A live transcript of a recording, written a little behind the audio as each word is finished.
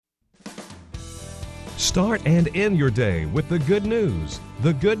Start and end your day with the good news.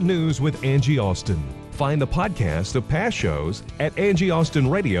 The Good News with Angie Austin. Find the podcast of past shows at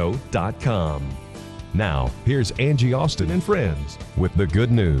angieaustinradio.com. Now, here's Angie Austin and friends with the good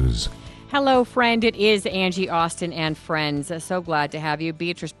news. Hello, friend. It is Angie Austin and friends. So glad to have you.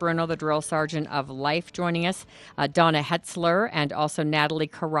 Beatrice Bruno, the drill sergeant of life, joining us. Donna Hetzler and also Natalie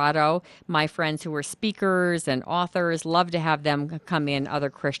Corrado, my friends who are speakers and authors. Love to have them come in, other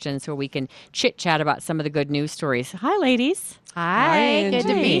Christians, so we can chit-chat about some of the good news stories. Hi, ladies. Hi, good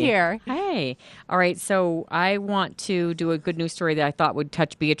to be here. Hey. All right, so I want to do a good news story that I thought would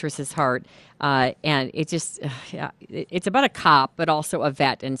touch Beatrice's heart. And it just, it's about a cop, but also a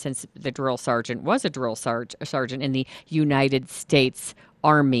vet. And since the drill sergeant was a drill sergeant in the United States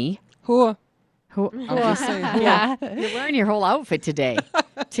Army. Who? Yeah, you're wearing your whole outfit today,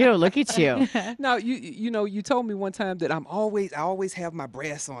 too. Look at you. No, you told me one time that I always have my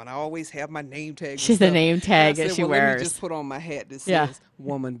brass on. I always have my name tag. She's the name tag that she wears. Let me just put on my hat that says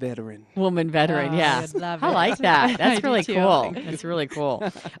woman veteran. Woman veteran, yeah. Love I it. like that. That's really too. cool. That's really cool.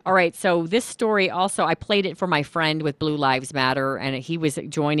 All right, so this story also, I played it for my friend with Blue Lives Matter, and he was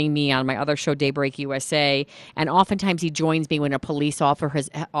joining me on my other show, Daybreak USA, and oftentimes he joins me when a police officer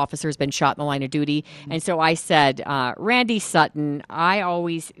has been shot in the line of duty. And so I said, Randy Sutton, I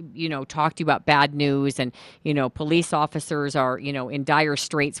always, talk to you about bad news, and, police officers are, in dire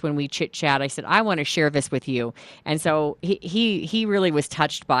straits when we chit-chat. I said, I want to share this with you. And so he really was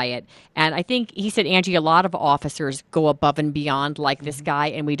touched by it. And I think he said, Angie, a lot of officers go above and beyond like this guy,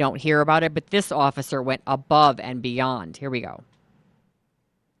 and we don't hear about it. But this officer went above and beyond. Here we go.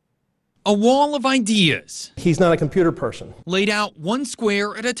 A wall of ideas. He's not a computer person. Laid out one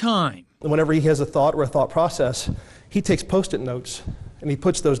square at a time. Whenever he has a thought or a thought process, he takes Post-it notes and he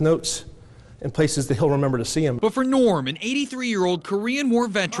puts those notes in places that he'll remember to see them. But for Norm, an 83-year-old Korean War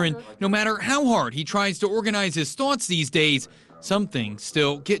veteran, no matter how hard he tries to organize his thoughts these days, some things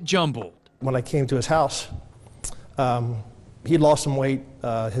still get jumbled. When I came to his house, he'd lost some weight.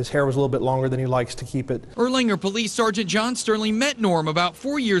 His hair was a little bit longer than he likes to keep it. Erlanger Police Sergeant John Sterling met Norm about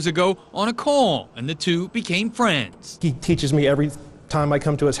 4 years ago on a call, and the two became friends. He teaches me every time I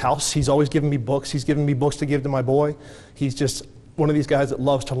come to his house. He's always giving me books. He's giving me books to give to my boy. He's just one of these guys that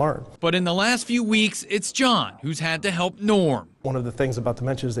loves to learn. But in the last few weeks, it's John who's had to help Norm. One of the things about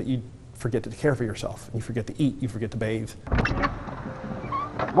dementia is that you forget to care for yourself. You forget to eat. You forget to bathe.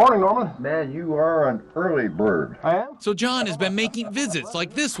 Morning, Norman. Man, you are an early bird. I am? So John has been making visits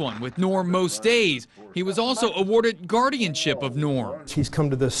like this one with Norm most days. He was also awarded guardianship of Norm. He's come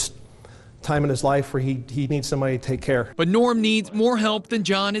to this time in his life where he needs somebody to take care. But Norm needs more help than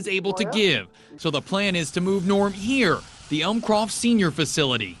John is able to give. So the plan is to move Norm here, the Elmcroft Senior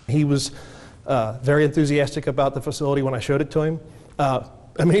Facility. He was very enthusiastic about the facility when I showed it to him.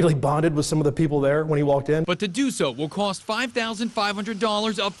 Immediately bonded with some of the people there when he walked in. But to do so will cost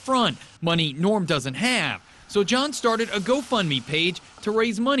 $5,500 up front, money Norm doesn't have. So John started a GoFundMe page to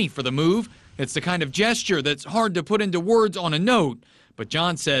raise money for the move. It's the kind of gesture that's hard to put into words on a note, but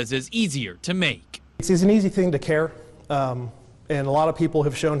John says is easier to make. It's an easy thing to care, and a lot of people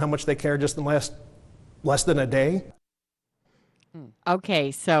have shown how much they care just in less than a day.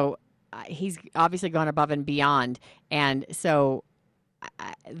 Okay, so he's obviously gone above and beyond. And so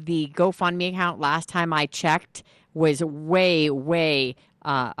the GoFundMe account, last time I checked, was way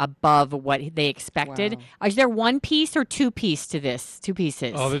above what they expected. Wow. Is there one piece or two pieces to this? Two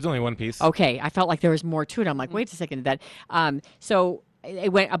pieces? Oh, there's only one piece. Okay, I felt like there was more to it. I'm like, wait a second. So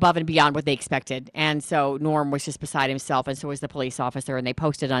it went above and beyond what they expected. And so Norm was just beside himself, and so was the police officer, and they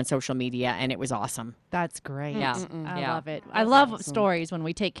posted on social media, and it was awesome. That's great. Yeah. I love it. I love stories when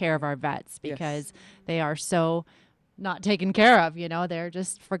we take care of our vets because they are so not taken care of, they're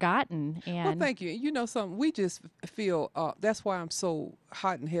just forgotten. And well, thank you. You know something, we just feel, that's why I'm so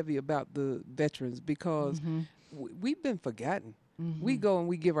hot and heavy about the veterans, because we've been forgotten. We go and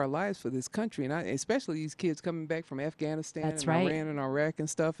we give our lives for this country, and especially these kids coming back from Afghanistan and Iran and Iraq and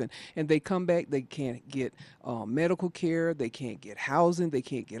stuff, and they come back, they can't get medical care, they can't get housing, they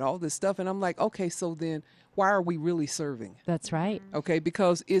can't get all this stuff, and I'm like, okay, so then why are we really serving? That's right. Okay,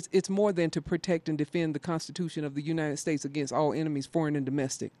 because it's more than to protect and defend the Constitution of the United States against all enemies, foreign and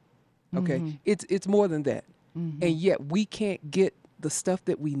domestic. Okay, it's more than that, and yet we can't get the stuff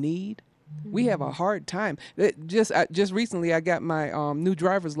that we need. We have a hard time. Just recently, I got my new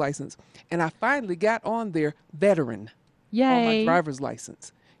driver's license, and I finally got on there veteran on my driver's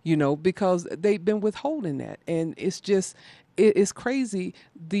license. Because they've been withholding that, and it's just it's crazy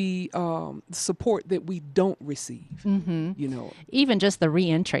the support that we don't receive. You know, Even just the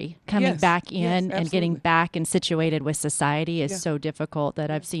reentry, coming Yes, back yes, in and getting absolutely. back and situated with society is Yeah. so difficult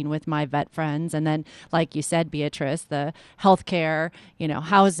that I've seen with my vet friends. And then, like you said, Beatrice, the healthcare,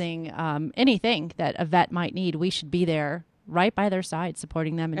 housing, anything that a vet might need, we should be there right by their side,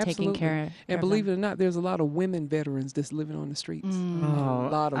 supporting them and taking absolutely. care of And believe them. it or not, there's a lot of women veterans that's living on the streets. A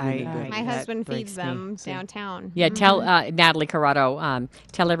lot of women veterans. that My husband breaks feeds me. them downtown. Yeah, tell Natalie Corrado,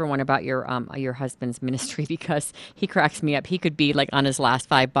 tell everyone about your husband's ministry, because he cracks me up. He could be like on his last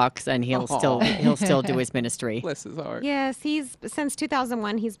 $5 and he'll still do his ministry. Bless his heart. Yes, he's since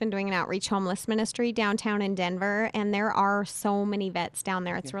 2001 he's been doing an outreach homeless ministry downtown in Denver, and there are so many vets down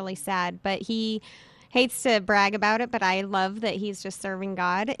there. It's really sad, but he hates to brag about it, but I love that he's just serving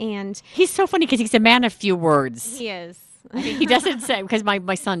God, and He's so funny because he's a man of few words. he is. He doesn't say, because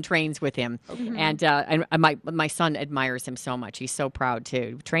my son trains with him, and my son admires him so much. He's so proud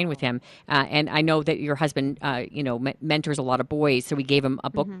to train with him, and I know that your husband, mentors a lot of boys. So we gave him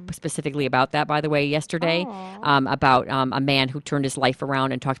a book specifically about that. By the way, yesterday, about a man who turned his life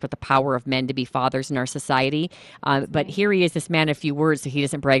around and talked about the power of men to be fathers in our society. But here he is, this man of few words. So he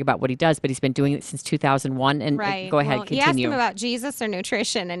doesn't brag about what he does, but he's been doing it since 2001. And Right. go ahead, Well, continue. you asked him about Jesus or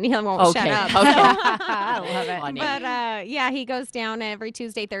nutrition, and he won't shut up. I love it. Funny. But yeah, he goes down every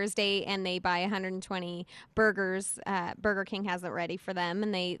Tuesday, Thursday, and they buy 120 burgers. Burger King has it ready for them,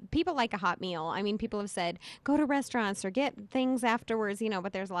 and people like a hot meal. I mean, people have said go to restaurants or get things afterwards,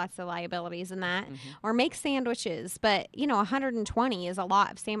 but there's lots of liabilities in that. Or make sandwiches, but 120 is a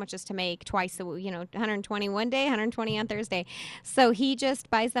lot of sandwiches to make twice a week. 120 one day, 120 on Thursday. So he just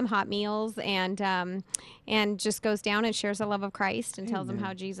buys them hot meals and just goes down and shares the love of Christ and tells them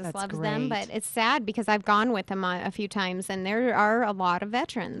how Jesus That's loves them. great. But it's sad because I've gone with him a few times, and there are a lot of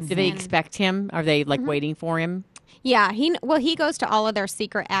veterans. Do they And- expect him? Are they waiting for him? Yeah, he goes to all of their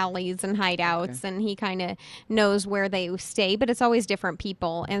secret alleys and hideouts, and he kind of knows where they stay, but it's always different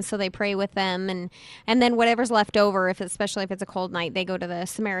people, and so they pray with them, and then whatever's left over, especially if it's a cold night, they go to the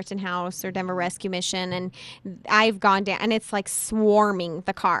Samaritan House or Denver Rescue Mission, and I've gone down, and it's like swarming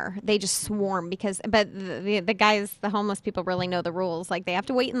the car. They just swarm but the guys, the homeless people really know the rules. Like they have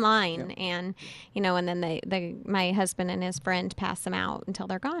to wait in line, and and then my husband and his friend pass them out until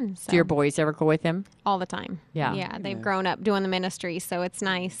they're gone. So Do your boys ever go with him? all the time. Yeah. They've grown up doing the ministry, so it's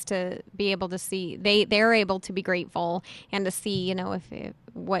nice to be able to see they're able to be grateful and to see if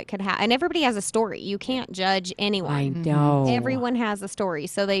what could happen. And everybody has a story. You can't judge anyone. I know. Everyone has a story,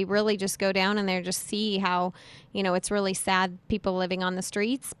 so they really just go down and they just see how it's really sad people living on the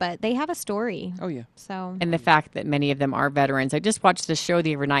streets, but they have a story. Oh yeah. So And the fact that many of them are veterans. I just watched the show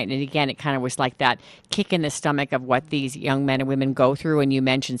the other night, and again, it kind of was like that kick in the stomach of what these young men and women go through. And you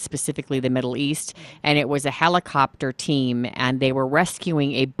mentioned specifically the Middle East, and it was a helicopter team, and they were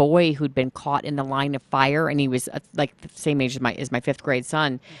rescuing a boy who'd been caught in the line of fire, and he was like the same age as my fifth grade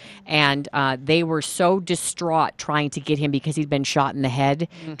son. And they were so distraught trying to get him, because he'd been shot in the head,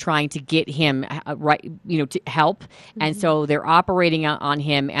 trying to get him to help. And so they're operating on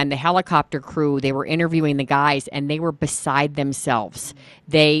him, and the helicopter crew, they were interviewing the guys, and they were beside themselves.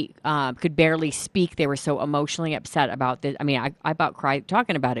 They could barely speak. They were so emotionally upset about this. I mean, I about cried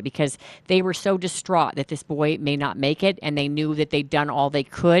talking about it, because they were so distraught that this boy may not make it, and they knew that they'd done all they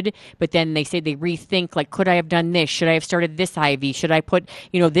could. But then they say they rethink, like, could I have done this? Should I have started this IV? Should I put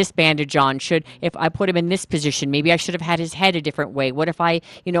this bandage on? If I put him in this position, maybe I should have had his head a different way. What if I,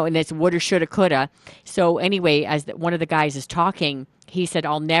 and it's woulda, shoulda, coulda. So anyway, as one of the guys is talking, he said,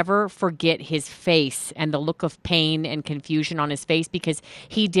 I'll never forget his face and the look of pain and confusion on his face, because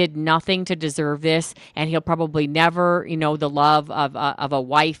he did nothing to deserve this. And he'll probably never, the love of a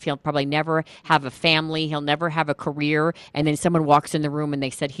wife. He'll probably never have a family. He'll never have a career. And then someone walks in the room and they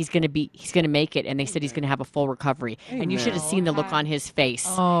said, he's going to make it. And they said he's going to have a full recovery. And you should have seen the look on his face,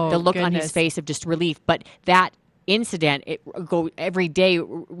 the look on his face of just relief. But that incident, it go every day,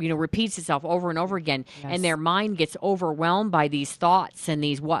 repeats itself over and over again. Yes. And their mind gets overwhelmed by these thoughts and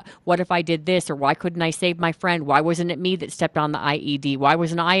these, what if I did this? Or why couldn't I save my friend? Why wasn't it me that stepped on the IED? Why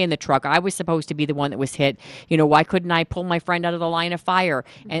wasn't I in the truck? I was supposed to be the one that was hit. Why couldn't I pull my friend out of the line of fire?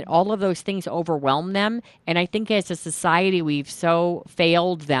 And all of those things overwhelm them. And I think as a society, we've so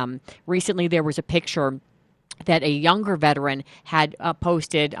failed them. Recently, there was a picture that a younger veteran had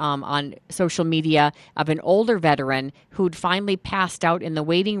posted on social media of an older veteran who'd finally passed out in the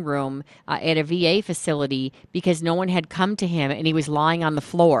waiting room at a VA facility because no one had come to him, and he was lying on the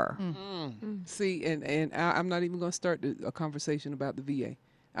floor. See, and I'm not even going to start a conversation about the VA.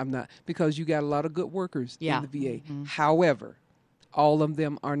 I'm not, because you got a lot of good workers in the VA. However, all of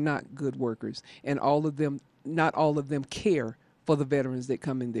them are not good workers, and all of them not all of them care for the veterans that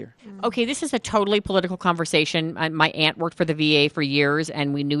come in there. Okay, this is a totally political conversation. My aunt worked for the VA for years,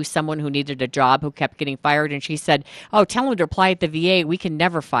 and we knew someone who needed a job who kept getting fired, and she said, "Oh, tell them to apply at the VA. We can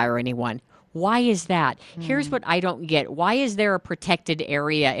never fire anyone." Why is that? Here's what I don't get. Why is there a protected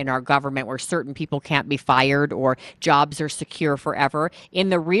area in our government where certain people can't be fired or jobs are secure forever? In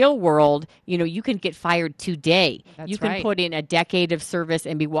the real world, you can get fired today. That's you can right. put in a decade of service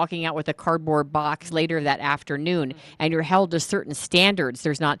and be walking out with a cardboard box later that afternoon, and you're held to certain standards.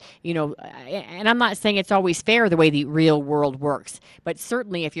 There's not, and I'm not saying it's always fair the way the real world works, but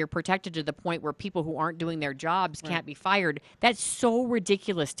certainly if you're protected to the point where people who aren't doing their jobs can't be fired, that's so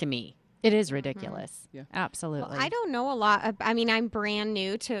ridiculous to me. It is ridiculous. Yeah. Absolutely. Well, I don't know a lot. I'm brand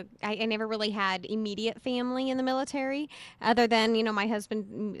new to. I never really had immediate family in the military, other than my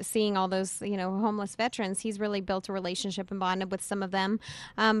husband seeing all those homeless veterans. He's really built a relationship and bonded with some of them.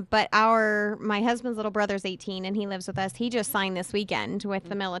 But my husband's little brother's 18 and he lives with us. He just signed this weekend with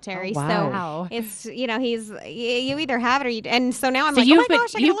the military. Oh, wow. So it's you either have it or you. And so now I'm So like, oh my you've been-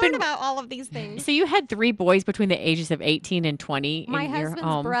 gosh, I you've can learn been- about all of these things. So you had 3 boys between the ages of 18 and 20 My in your husband's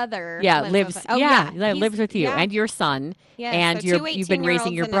home. brother lives. with us. Oh, he's- lives with you yeah. and your son. Yes, and so you've been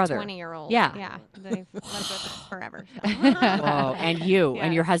raising your brother. 20-year-old. Yeah. Yeah. They've lived with us forever. Whoa, and you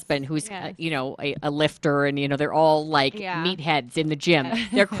and your Yes. husband, who's Yes. a lifter, and they're all like Yeah. meatheads in the gym.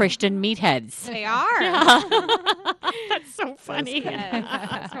 They're Christian meatheads. They are. That's so funny.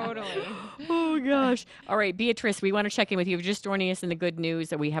 Yes, totally. Oh gosh! All right, Beatrice, we want to check in with you. You're just joining us in the good news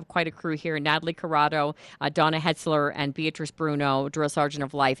that we have quite a crew here: Natalie Corrado, Donna Hetzler, and Beatrice Bruno, Drill Sergeant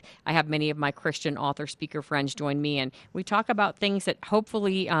of Life. I have many of my Christian author speaker friends join me, and we talk about things that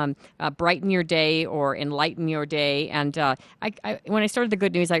hopefully brighten your day or enlighten your day. And when I started the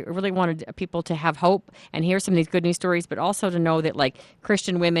good news, I really wanted people to have hope and hear some of these good news stories, but also to know that, like,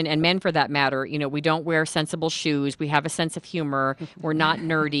 Christian women and men, for that matter, we don't wear sensible shoes. We have a sense of humor. We're not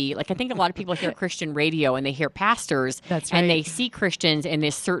nerdy. Like, I think a lot of people hear Christian radio and they hear pastors, That's and right. they see Christians in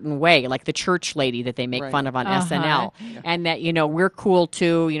this certain way, like the church lady that they make Right. fun of on Uh-huh. SNL, and that we're cool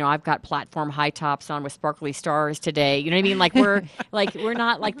too. I've got platform high tops on with sparkly stars today. You know what I mean? Like we're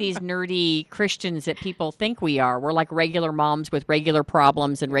not like these nerdy Christians that people think we are. We're like regular moms with regular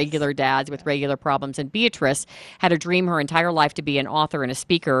problems and regular dads with regular problems. And Beatrice had a dream her entire life to be an author and a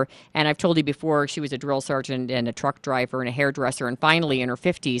speaker. And I've told you before, she was a drill sergeant and a truck driver and a hairdresser. And finally, in her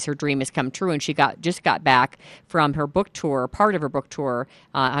 50s, her dream has come true. And she just got back from her book tour, part of her book tour,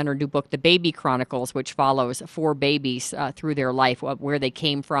 on her new book, The Baby Chronicles, which follows 4 babies through their life, where they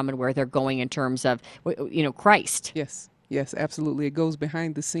came from and where they're going in terms of, Christ. Yes, absolutely. It goes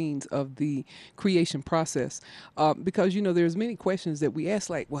behind the scenes of the creation process, because there's many questions that we ask,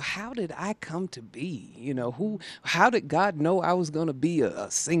 like, well, how did I come to be? How did God know I was going to be a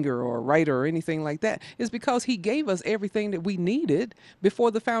singer or a writer or anything like that? It's because He gave us everything that we needed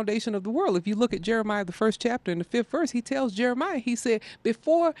before the foundation of the world. If you look at Jeremiah, the 1st chapter, in the 5th verse, He tells Jeremiah, He said,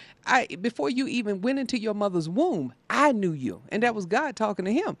 before you even went into your mother's womb, I knew you, and that was God talking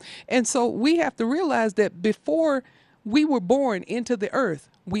to him. And so we have to realize that before we were born into the earth,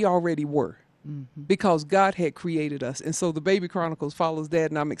 we already were. Because God had created us. And so the Baby Chronicles follows that,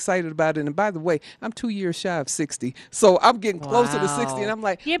 and I'm excited about it. And by the way, I'm 2 years shy of 60. So I'm getting closer to 60, and I'm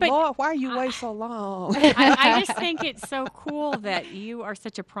like, Yeah, but Lord, why you wait so long? I just think it's so cool that you are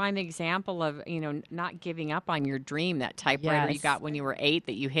such a prime example of, not giving up on your dream, that typewriter you Yes. got when you were 8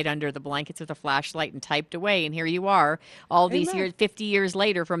 that you hid under the blankets with a flashlight and typed away. And here you are all these Amen. years, 50 years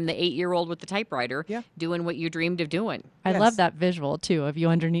later, from the 8-year-old with the typewriter, Yeah. doing what you dreamed of doing. I Yes. love that visual too of you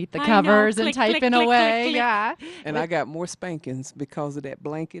underneath the I know. covers and Click, click, typing click, away. click, click. Yeah. And I got more spankings because of that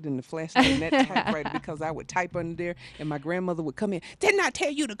blanket and the flashlight and that typewriter, because I would type under there, and my grandmother would come in. Didn't I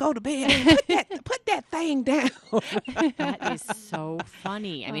tell you to go to bed? Put that thing down. That is so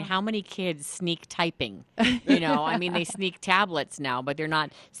funny. I mean, how many kids sneak typing? They sneak tablets now, but they're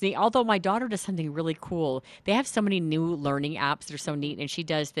not sneak. Although my daughter does something really cool. They have so many new learning apps that are so neat, and she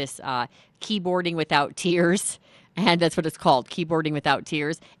does this keyboarding without tears. And that's what it's called, keyboarding without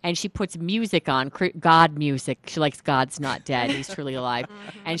tears. And she puts music on, God music. She likes God's Not Dead. He's truly alive.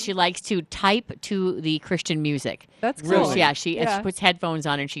 And she likes to type to the Christian music. That's So, cool. yeah, she Yeah. puts headphones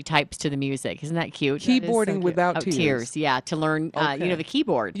on and she types to the music. Isn't that cute? Keyboarding cute. without Out tears. Yeah, to learn, Okay. the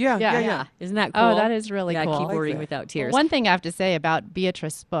keyboard. Yeah. Isn't that cool? Oh, that is really yeah, cool. keyboarding that. without tears. One thing I have to say about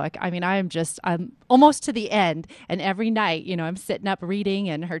Beatrice's book, I'm almost to the end, and every night, I'm sitting up reading,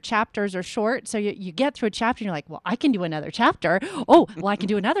 and her chapters are short, so you get through a chapter, and you're like, well, I can do another chapter. Oh, well, I can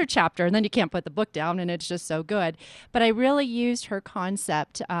do another chapter, and then you can't put the book down, and it's just so good. But I really used her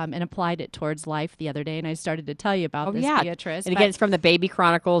concept and applied it towards life the other day, and I started to tell you about this, yeah. Beatrice. And again, it's from the Baby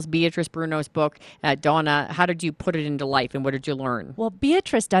Chronicles, Beatrice Bruno's book. Donna, how did you put it into life, and what did you learn? Well,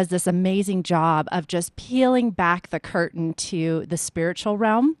 Beatrice does this amazing job of just peeling back the curtain to the spiritual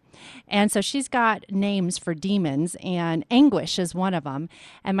realm. And so she's got names for demons, and anguish is one of them.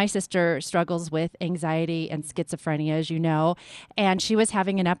 And my sister struggles with anxiety and schizophrenia, as you know. And she was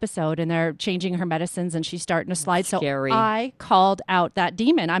having an episode, and they're changing her medicines, and she's starting to slide. Scary. So I called out that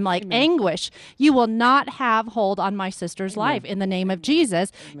demon. I'm like, anguish, you will not have hold on my sister's life in the name of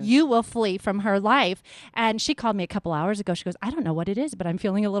Jesus. You will flee from her life. And she called me a couple hours ago. She goes, I don't know what it is, but I'm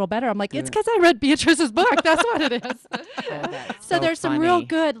feeling a little better. I'm like, it's because I read Beatrice's book. That's what it is. So there's some real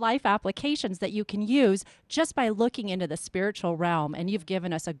good life applications that you can use just by looking into the spiritual realm, and you've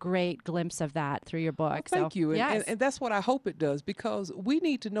given us a great glimpse of that through your book. Well, thank you. Yes. And that's what I hope it does, because we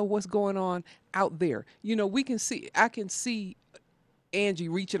need to know what's going on out there. You know, I can see Angie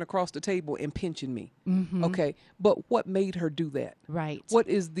reaching across the table and pinching me. Okay. But what made her do that? Right. What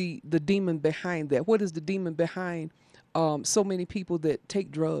is the demon behind that? What is the demon behind so many people that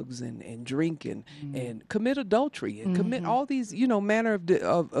take drugs and drink and commit adultery and commit all these, manner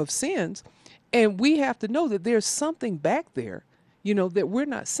of sins? And we have to know that there's something back there, that we're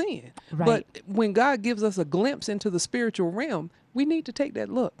not seeing. Right. But when God gives us a glimpse into the spiritual realm, we need to take that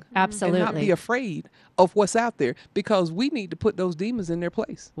look. Absolutely. And not be afraid of what's out there, because we need to put those demons in their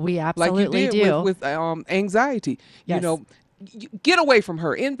place. We Like absolutely you did do. with anxiety. Yes. Get away from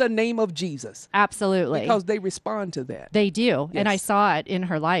her in the name of Jesus. Absolutely. Because they respond to that. They do. And I Yes. saw it in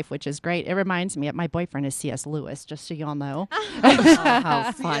her life, which is great. It reminds me of my boyfriend is C.S. Lewis, just so y'all know. How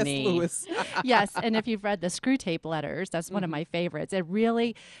C.S. funny. Lewis. Yes. And if you've read the Screw Tape Letters, that's one of my favorites. It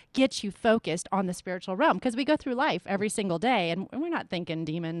really gets you focused on the spiritual realm, because we go through life every single day and we're not thinking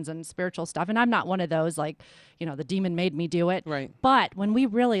demons and spiritual stuff. And I'm not one of those like, the demon made me do it. Right. But when we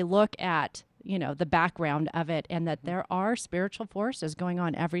really look at the background of it, and that there are spiritual forces going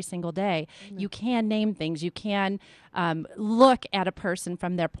on every single day. You can name things. You can look at a person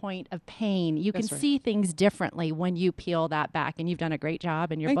from their point of pain. You can That's right. see things differently when you peel that back, and you've done a great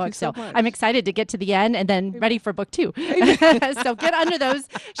job in your Thank you book. so much. I'm excited to get to the end and then ready for book 2. So get under those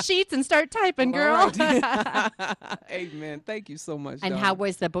sheets and start typing, girl. All right. Amen. Thank you so much. And Donna. how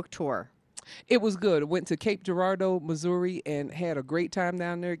was the book tour? It was good. I went to Cape Girardeau, Missouri, and had a great time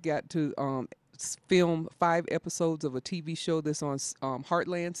down there. Got to film 5 episodes of a TV show that's on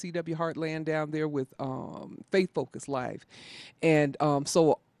Heartland, CW Heartland down there with Faith Focus Live. And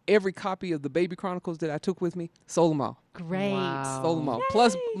so every copy of the Baby Chronicles that I took with me, sold them all. Great. Wow. Sold them all.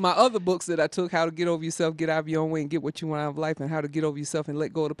 Plus my other books that I took, How to Get Over Yourself, Get Out of Your Own Way, and Get What You Want Out of Life, and How to Get Over Yourself and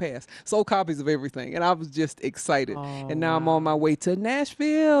Let Go of the Past. Sold copies of everything. And I was just excited. And now I'm on my way to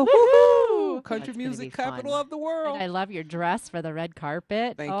Nashville. Woohoo! Country That's gonna music be fun. capital of the world. And I love your dress for the red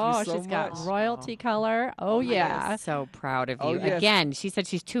carpet. Thank you oh, so she's got much. royalty color. Oh, yeah. So proud of you. Oh, yes. Again, she said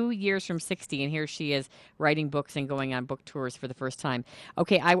she's 2 years from 60, and here she is writing books and going on book tours for the first time.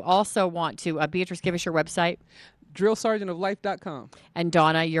 Okay, I also want to, Beatrice, give us your website. DrillSergeantOfLife.com. And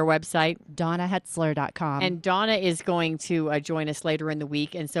Donna, your website. DonnaHetzler.com. And Donna is going to join us later in the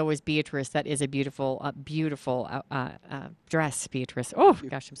week, and so is Beatrice. That is a beautiful, beautiful dress, Beatrice. Oh,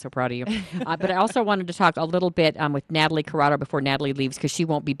 gosh, I'm so proud of you. But I also wanted to talk a little bit with Natalie Corrado before Natalie leaves, because she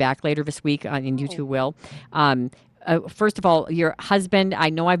won't be back later this week, and you two will. First of all, your husband,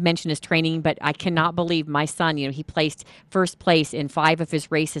 I know I've mentioned his training, but I cannot believe my son, he placed first place in 5 of his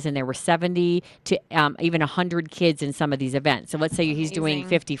races, and there were 70 to even 100 kids in some of these events. So let's say he's doing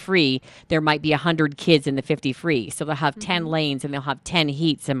 50 free, there might be 100 kids in the 50 free. So they'll have 10 lanes, and they'll have 10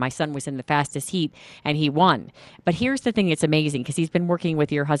 heats, and my son was in the fastest heat, and he won. But here's the thing that's amazing, because he's been working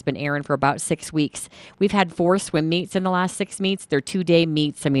with your husband, Aaron, for about 6 weeks. We've had 4 swim meets in the last 6 meets. They're 2-day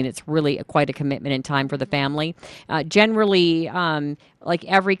meets. I mean, it's really quite a commitment in time for the family. Generally, like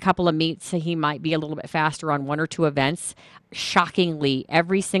every couple of meets, he might be a little bit faster on 1 or 2 events. Shockingly,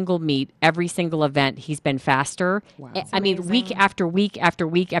 every single meet, every single event, he's been faster. Wow. I mean, week after week after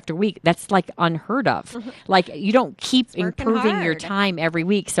week after week. That's like unheard of. Like, you don't keep working improving your hard. time every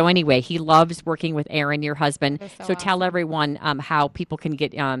week. So anyway, he loves working with Aaron, your husband. That's So so tell everyone how people can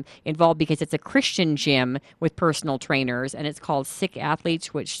get involved, because it's a Christian gym with personal trainers, and it's called Sick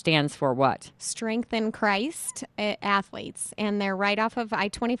Athletes, which stands for what? Strength in Christ athletes, and they're right off of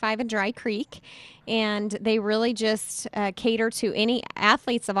I-25 in Dry Creek. and they really just cater to any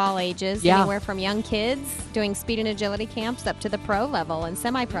athletes of all ages, Yeah. anywhere from young kids doing speed and agility camps up to the pro level and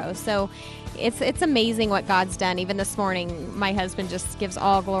semi-pro. So it's amazing what God's done. Even this morning, my husband just gives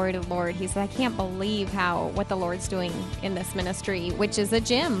all glory to the Lord. He said, I can't believe what the Lord's doing in this ministry, which is a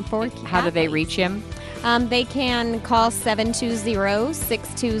gym for How do they athletes. reach him? They can call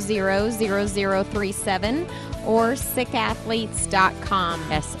 720-620-0037 or sickathletes.com.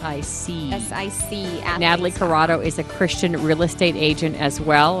 SIC. SIC athletes. Natalie Corrado is a Christian real estate agent as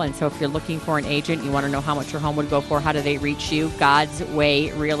well. And so if you're looking for an agent, you want to know how much your home would go for, how do they reach you? God's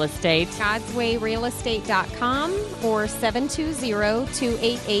Way Real Estate. GodsWayRealestate.com or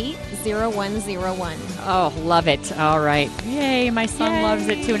 720-288-0101. Oh, love it. All right. Yay, my son loves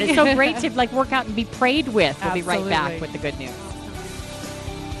it too. And it's so great to work out and be prayed with. We'll be right back with the good news.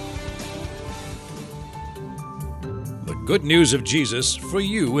 The good news of Jesus for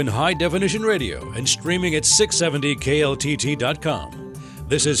you in high definition radio and streaming at 670kltt.com.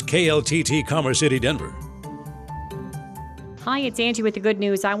 This is KLTT Commerce City, Denver. Hi, it's Angie with the good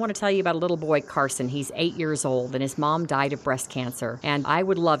news. I want to tell you about a little boy, Carson. He's 8 years old, and his mom died of breast cancer. And I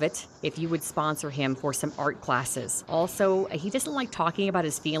would love it if you would sponsor him for some art classes. Also, he doesn't like talking about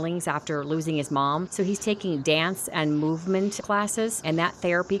his feelings after losing his mom, so he's taking dance and movement classes, and that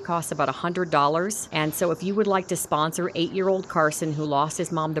therapy costs about $100. And so if you would like to sponsor 8-year-old Carson, who lost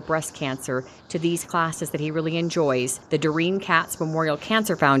his mom to breast cancer, to these classes that he really enjoys, the Doreen Katz Memorial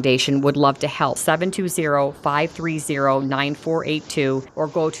Cancer Foundation would love to help. 720-530-9482 or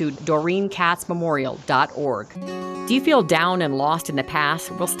go to DoreenKatzMemorial.org. Do you feel down and lost in the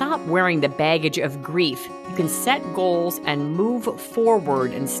past? Well, stop wearing the baggage of grief. You can set goals and move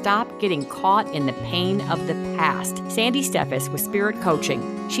forward and stop getting caught in the pain of the past. Sandy Steffes with Spirit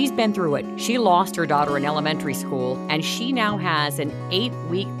Coaching. She's been through it. She lost her daughter in elementary school, and she now has an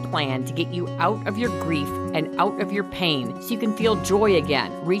 8-week plan to get you out of your grief and out of your pain so you can feel joy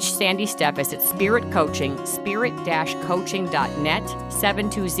again. Reach Sandy Steffes at Spirit Coaching, spirit-coaching.net,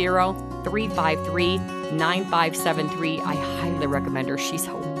 720-353-9573. I highly recommend her. She's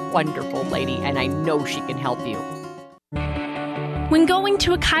a wonderful lady, and I know she can help you. When going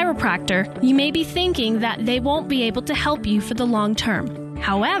to a chiropractor, you may be thinking that they won't be able to help you for the long term.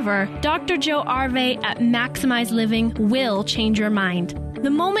 However, Dr. Joe Arve at Maximize Living will change your mind.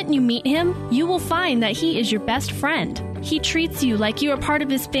 The moment you meet him, you will find that he is your best friend. He treats you like you are part of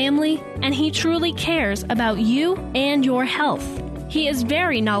his family, and he truly cares about you and your health. He is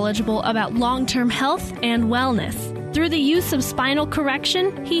very knowledgeable about long-term health and wellness. Through the use of spinal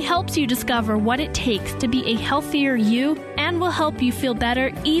correction, he helps you discover what it takes to be a healthier you and will help you feel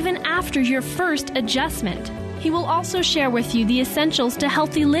better even after your first adjustment. He will also share with you the essentials to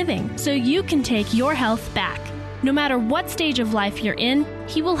healthy living so you can take your health back. No matter what stage of life you're in,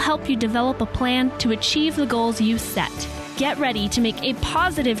 he will help you develop a plan to achieve the goals you set. Get ready to make a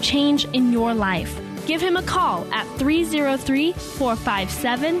positive change in your life. Give him a call at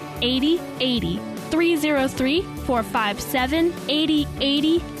 303-457-8080,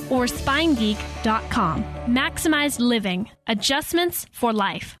 303-457-8080, or spinegeek.com. Maximize Living. Adjustments for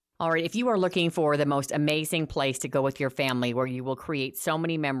life. All right, if you are looking for the most amazing place to go with your family where you will create so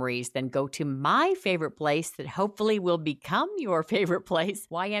many memories, then go to my favorite place that hopefully will become your favorite place,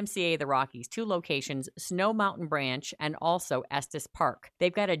 YMCA The Rockies. 2 locations, Snow Mountain Branch and also Estes Park.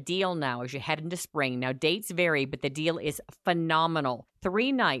 They've got a deal now as you head into spring. Now, dates vary, but the deal is phenomenal.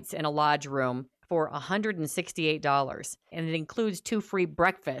 3 nights in a lodge room for $168, and it includes 2 free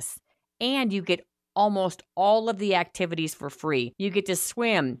breakfasts, and you get almost all of the activities for free. You get to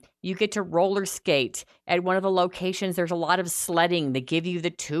swim, you get to roller skate. At one of the locations, there's a lot of sledding. They give you the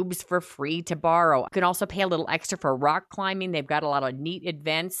tubes for free to borrow. You can also pay a little extra for rock climbing. They've got a lot of neat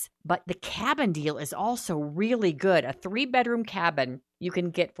events. But the cabin deal is also really good. A 3-bedroom cabin you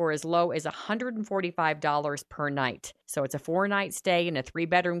can get for as low as $145 per night. So it's a 4-night stay in a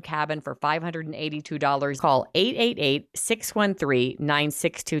 3-bedroom cabin for $582. Call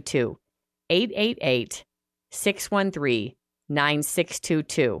 888-613-9622.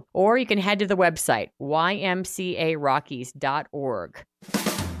 888-613-9622. Or you can head to the website, ymcarockies.org.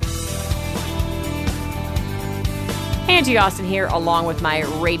 Angie Austin here, along with my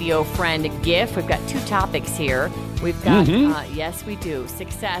radio friend, Giff. We've got 2 topics here. We've got, yes, we do.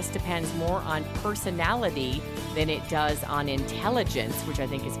 Success depends more on personality than it does on intelligence, which I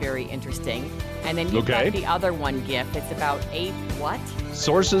think is very interesting. And then you've got the other one, Giff. It's about what?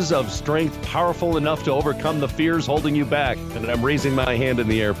 Sources of strength powerful enough to overcome the fears holding you back. And I'm raising my hand in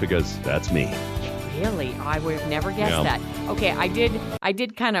the air because that's me. Really? I would have never guessed that. Okay, I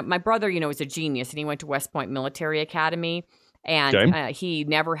did kind of, my brother, is a genius, and he went to West Point Military Academy. And Okay. he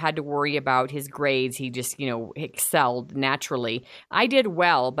never had to worry about his grades. He just, excelled naturally. I did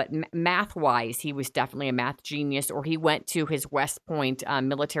well, but math-wise, he was definitely a math genius. Or he went to his West Point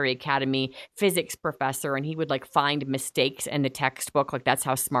Military Academy physics professor, and he would like find mistakes in the textbook. Like that's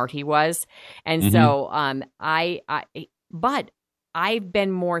how smart he was. And so but I've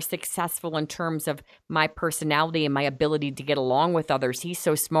been more successful in terms of my personality and my ability to get along with others. He's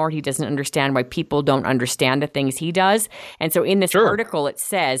so smart, he doesn't understand why people don't understand the things he does. And so in this article, it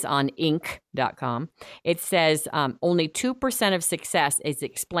says on Inc.com, it says only 2% of success is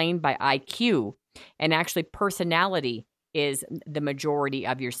explained by IQ, and actually personality is the majority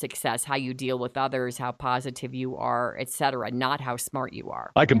of your success, how you deal with others, how positive you are, etc., not how smart you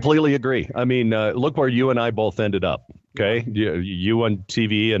are. I completely agree. I mean, look where you and I both ended up. Okay, you on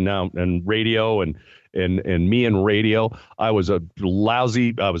TV and now and radio and me in radio. I was a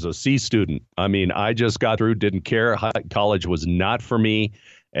C student. I mean, I just got through, didn't care. College was not for me,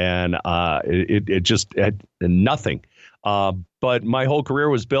 and it just had nothing. But my whole career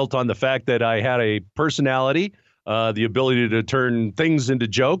was built on the fact that I had a personality, the ability to turn things into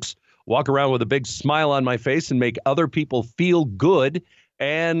jokes, walk around with a big smile on my face and make other people feel good.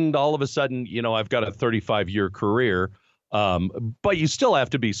 And all of a sudden, I've got a 35-year career. But you still have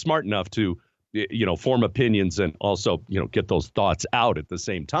to be smart enough to, form opinions and also, get those thoughts out at the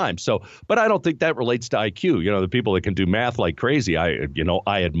same time. So, but I don't think that relates to IQ. The people that can do math like crazy, I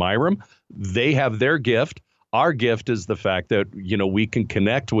admire them. They have their gift. Our gift is the fact that, we can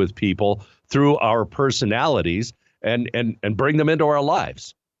connect with people through our personalities and bring them into our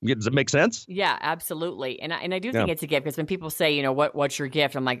lives. Does it make sense? Yeah, absolutely. And I do think it's a gift, because when people say, what's your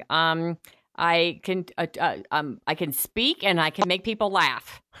gift? I'm like, I can speak and I can make people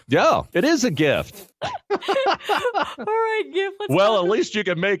laugh. Yeah, it is a gift. All right, gift. Well, at least you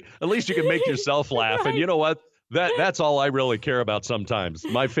can make yourself laugh. Right. And you know what? That's all I really care about sometimes.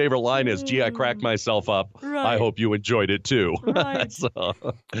 My favorite line is, "Gee, I cracked myself up. Right. I hope you enjoyed it too." Right. All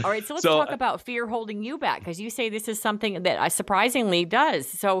right, so let's talk about fear holding you back, because you say this is something that surprisingly does.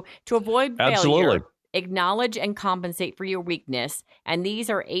 So to avoid failure, acknowledge and compensate for your weakness. And these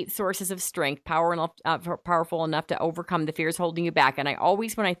are 8 sources of strength, powerful enough to overcome the fears holding you back. And I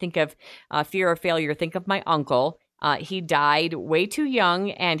always, when I think of fear of failure, think of my uncle. He died way too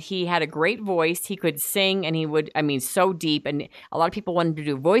young, and he had a great voice. He could sing, and he would, so deep. And a lot of people wanted to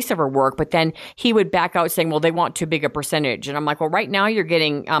do voiceover work, but then he would back out saying, well, they want too big a percentage. And I'm like, well, right now you're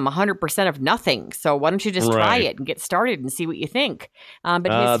getting 100% of nothing. So why don't you just try it and get started and see what you think?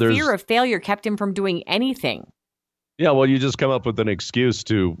 But his fear of failure kept him from doing anything. Yeah, well, you just come up with an excuse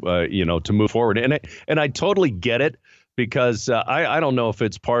to, to move forward. And I totally get it. Because I don't know if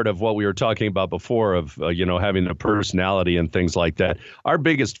it's part of what we were talking about before of, having a personality and things like that. Our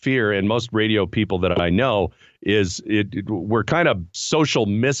biggest fear, and most radio people that I know, is we're kind of social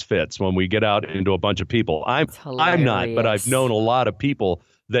misfits when we get out into a bunch of people. I'm not, but I've known a lot of people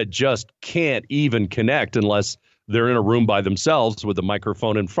that just can't even connect unless they're in a room by themselves with a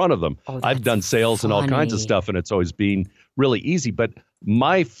microphone in front of them. I've done sales and all kinds of stuff, and it's always been really easy. But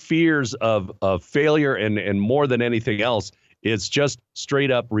my fears of failure and more than anything else is just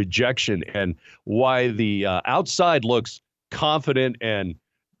straight up rejection, and why the outside looks confident and,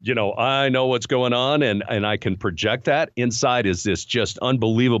 I know what's going on and I can project that. Inside is this just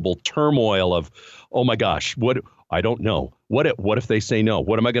unbelievable turmoil of, oh my gosh, I don't know. What if they say no?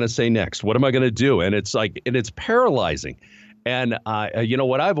 What am I going to say next? What am I going to do? And it's paralyzing. And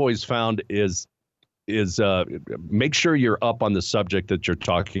what I've always found is make sure you're up on the subject that you're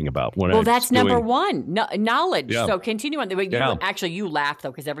talking about. That's number one, knowledge. Yeah. So continue on. Actually, you laugh,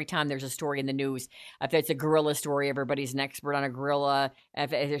 though, because every time there's a story in the news, if it's a gorilla story, everybody's an expert on a gorilla.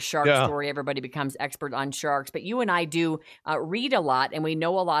 If it's a shark story, everybody becomes expert on sharks. But you and I do read a lot, and we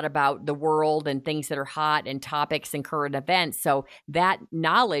know a lot about the world and things that are hot and topics and current events. So that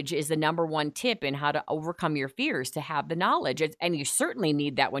knowledge is the number one tip in how to overcome your fears, to have the knowledge. And you certainly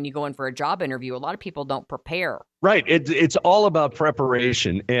need that when you go in for a job interview. A lot of people don't prepare. Right. It's all about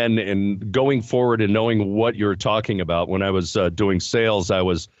preparation and going forward and knowing what you're talking about. When I was doing sales, I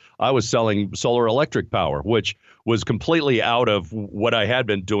was selling solar electric power, which was completely out of what I had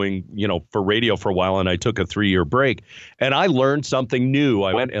been doing, for radio for a while. And I took a 3-year break, and I learned something new.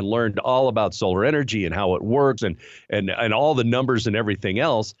 I went and learned all about solar energy and how it works and all the numbers and everything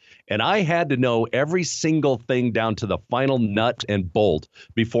else. And I had to know every single thing down to the final nut and bolt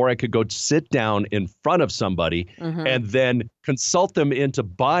before I could go sit down in front of somebody and then consult them into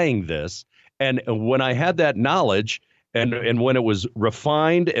buying this. And when I had that knowledge, and when it was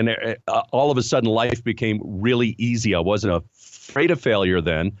refined, and all of a sudden life became really easy. I wasn't afraid of failure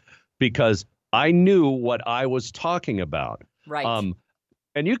then, because I knew what I was talking about. Right.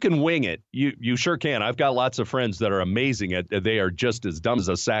 And you can wing it. You sure can. I've got lots of friends that are amazing at. They are just as dumb as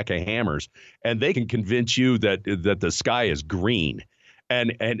a sack of hammers, and they can convince you that the sky is green,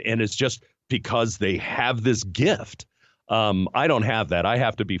 and it's just because they have this gift. I don't have that. I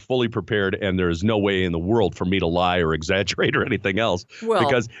have to be fully prepared, and there is no way in the world for me to lie or exaggerate or anything else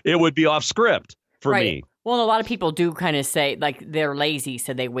because it would be off script for me. Well, a lot of people do kind of say, like, they're lazy,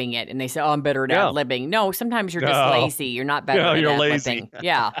 so they wing it, and they say, oh, I'm better at ad-libbing. No, sometimes you're just lazy. You're not better at ad-libbing.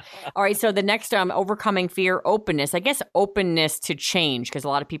 Yeah. All right, so the next, overcoming fear, openness. I guess openness to change, because a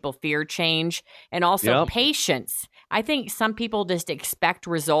lot of people fear change, and also patience. I think some people just expect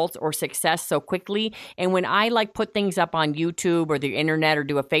results or success so quickly, and when I, put things up on YouTube or the internet or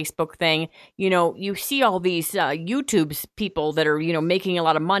do a Facebook thing, you see all these YouTube people that are, making a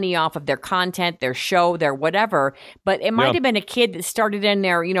lot of money off of their content, their show, their whatever, but it might have been a kid that started in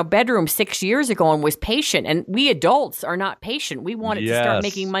their, bedroom 6 years ago and was patient. And we adults are not patient. We want it to start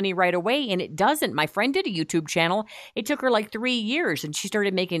making money right away, and it doesn't. My friend did a YouTube channel. It took her 3 years, and she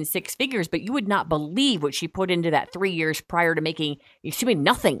started making 6 figures, but you would not believe what she put into that 3 years prior to making, she made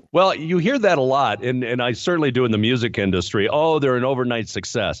nothing. Well, you hear that a lot, and I certainly do in the music industry. Oh, they're an overnight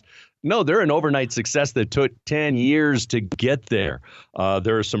success. No, they're an overnight success that took 10 years to get there.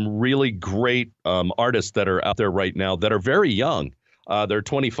 There are some really great artists that are out there right now that are very young. They're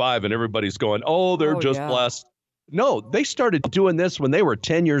 25 and everybody's going, oh, they're just blessed. No, they started doing this when they were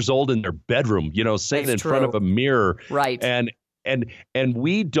 10 years old in their bedroom, sitting in front of a mirror. Right. And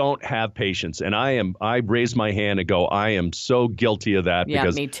we don't have patience. And I raise my hand and go, I am so guilty of that. Yeah,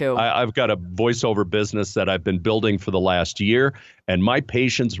 because me too. I've got a voiceover business that I've been building for the last year, and my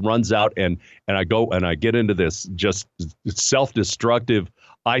patience runs out, and I go and I get into this just self-destructive,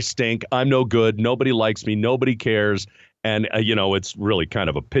 I stink, I'm no good, nobody likes me, nobody cares. And, it's really kind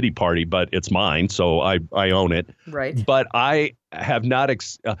of a pity party, but it's mine, so I own it. Right. But I have not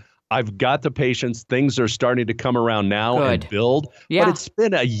I've got the patience. Things are starting to come around now and build. Yeah. But it's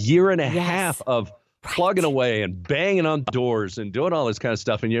been a year and a half of plugging away and banging on doors and doing all this kind of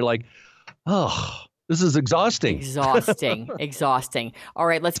stuff. And you're like, oh, this is exhausting. Exhausting. All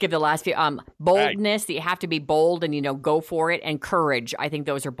right, let's give the last few. Boldness, that you have to be bold and, go for it. And courage. I think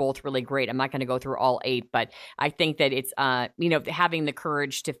those are both really great. I'm not going to go through all 8, but I think that it's, having the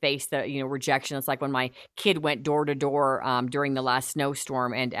courage to face the, rejection. It's like when my kid went door to door during the last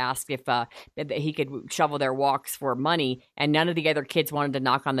snowstorm and asked if he could shovel their walks for money. And none of the other kids wanted to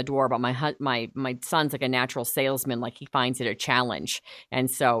knock on the door. But my son's like a natural salesman. Like, he finds it a challenge.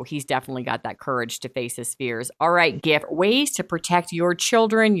 And so he's definitely got that courage to face his fears. All right, Gift, ways to protect your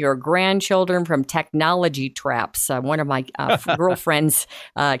children, your grandchildren from technology traps. One of my girlfriend's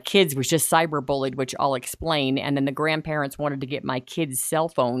kids was just cyberbullied, which I'll explain. And then the grandparents wanted to get my kids' cell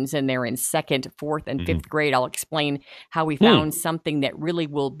phones, and they're in 2nd, 4th, and 5th grade. I'll explain how we found something that really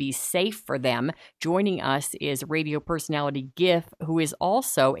will be safe for them. Joining us is radio personality Gift, who is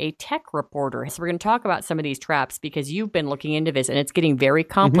also a tech reporter. So we're going to talk about some of these traps because you've been looking into this, and it's getting very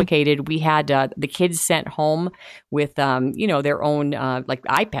complicated. We had the kids sent home with, their own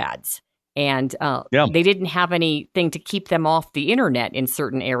iPads. And they didn't have anything to keep them off the internet in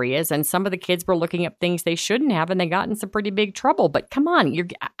certain areas. And some of the kids were looking up things they shouldn't have, and they got in some pretty big trouble. But come on,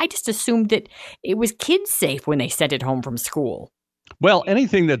 I just assumed that it was kids safe when they sent it home from school. Well,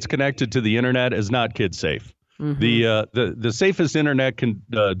 anything that's connected to the internet is not kid safe. Mm-hmm. The safest internet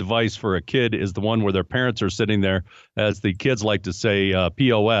device for a kid is the one where their parents are sitting there, as the kids like to say,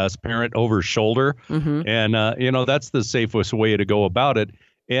 POS, parent over shoulder. Mm-hmm. And, that's the safest way to go about it.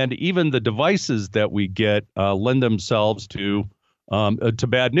 And even the devices that we get lend themselves to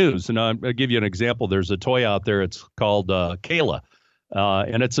bad news. And I'll give you an example. There's a toy out there. It's called Kayla,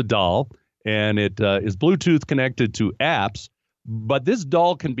 and it's a doll, and it is Bluetooth connected to apps. But this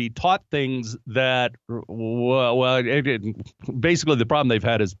doll can be taught things that, basically the problem they've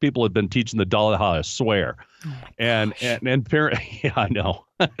had is people have been teaching the doll how to swear. Oh and parent, yeah, I know.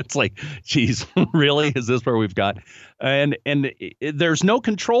 It's like, geez, really? Is this where we've got? And there's no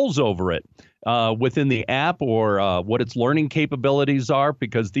controls over it within the app or what its learning capabilities are,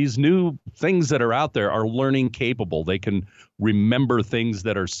 because these new things that are out there are learning capable. They can remember things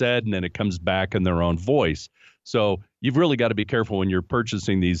that are said, and then it comes back in their own voice. So you've really got to be careful when you're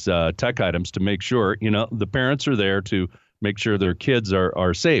purchasing these tech items to make sure, the parents are there to make sure their kids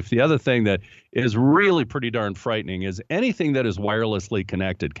are safe. The other thing that is really pretty darn frightening is anything that is wirelessly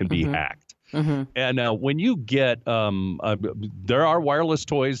connected can be hacked. Mm-hmm. And when you get there are wireless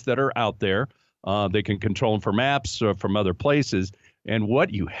toys that are out there. They can control them from apps or from other places. And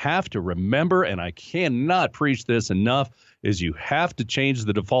what you have to remember, and I cannot preach this enough, is you have to change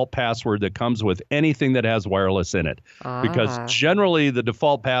the default password that comes with anything that has wireless in it. Because generally the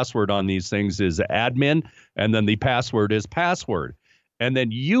default password on these things is admin, and then the password is password. And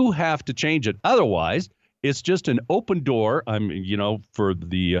then you have to change it. Otherwise, it's just an open door, for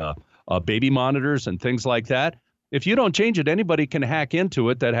the baby monitors and things like that. If you don't change it, anybody can hack into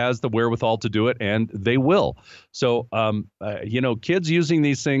it that has the wherewithal to do it, and they will. So, kids using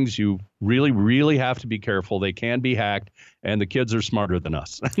these things, you really, really have to be careful. They can be hacked, and the kids are smarter than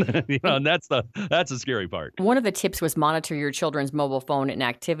us. And that's the scary part. One of the tips was monitor your children's mobile phone and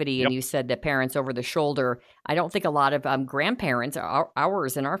activity, and you said that parents over the shoulder. I don't think a lot of grandparents,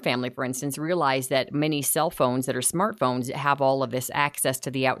 ours in our family, for instance, realize that many cell phones that are smartphones have all of this access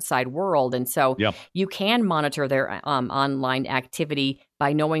to the outside world, and so you can monitor their online activity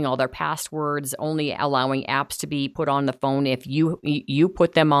by knowing all their passwords, only allowing apps to be put on the phone if you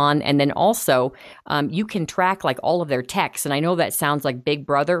put them on, and then also you can track like all of their texts. And I know that sounds like Big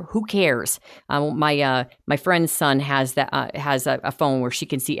Brother. Who cares? My friend's son has a phone where she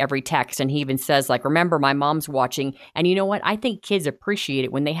can see every text, and he even says like, "Remember, my mom's watching." And you know what? I think kids appreciate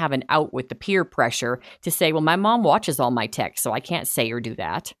it when they have an out with the peer pressure to say, "Well, my mom watches all my texts, so I can't say or do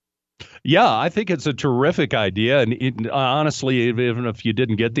that." Yeah, I think it's a terrific idea. And honestly, even if you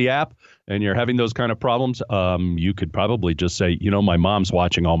didn't get the app and you're having those kind of problems, you could probably just say, my mom's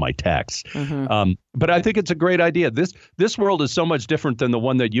watching all my texts. But I think it's a great idea. This world is so much different than the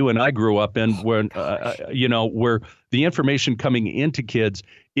one that you and I grew up in, where the information coming into kids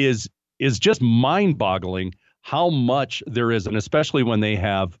is just mind-boggling how much there is, and especially when they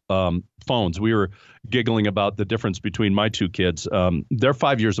have phones. We were giggling about the difference between my two kids. They're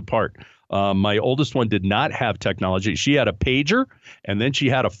 5 years apart. My oldest one did not have technology. She had a pager, and then she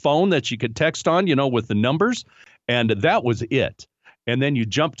had a phone that she could text on, with the numbers, and that was it. And then you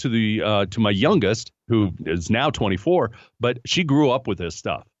jump to my youngest, who is now 24, but she grew up with this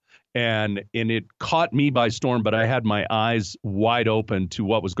stuff. And it caught me by storm, but I had my eyes wide open to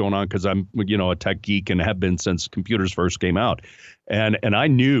what was going on because I'm, a tech geek and have been since computers first came out. And I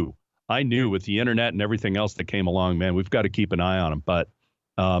knew with the internet and everything else that came along, man, we've got to keep an eye on them. But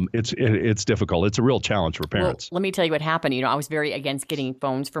it's difficult. It's a real challenge for parents. Well, let me tell you what happened. I was very against getting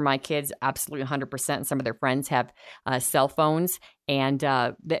phones for my kids, absolutely 100%. Some of their friends have cell phones, and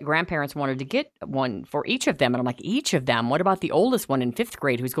the grandparents wanted to get one for each of them. And I'm like, each of them? What about the oldest one in 5th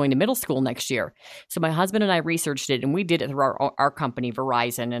grade who's going to middle school next year? So my husband and I researched it, and we did it through our company,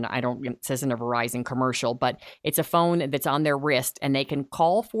 Verizon. And it says in a Verizon commercial, but it's a phone that's on their wrist, and they can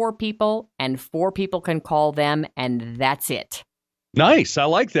call 4 people, and 4 people can call them, and that's it. Nice. I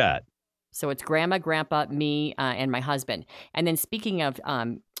like that. So it's grandma, grandpa, me, and my husband. And then speaking of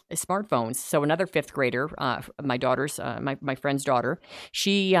smartphones, so another 5th grader, my daughter's, my friend's daughter,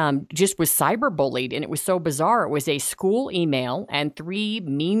 she just was cyberbullied, and it was so bizarre. It was a school email, and 3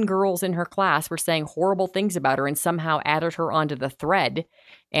 mean girls in her class were saying horrible things about her and somehow added her onto the thread.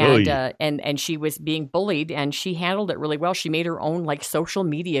 And she was being bullied, and she handled it really well. She made her own social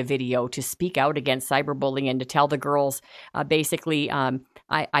media video to speak out against cyberbullying and to tell the girls basically,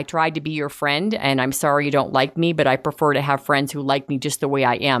 I tried to be your friend, and I'm sorry you don't like me, but I prefer to have friends who like me just the way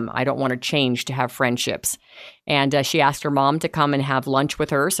I am. I don't want to change to have friendships. And she asked her mom to come and have lunch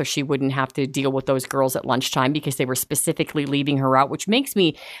with her so she wouldn't have to deal with those girls at lunchtime because they were specifically leaving her out, which makes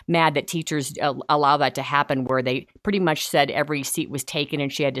me mad that teachers allow that to happen, where they pretty much said every seat was taken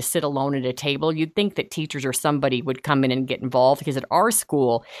and she had to sit alone at a table. You'd think that teachers or somebody would come in and get involved, because at our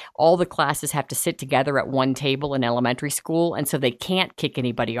school, all the classes have to sit together at one table in elementary school, and so they can't kick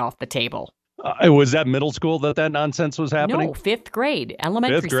anybody off the table. Was that middle school that nonsense was happening? No, 5th grade,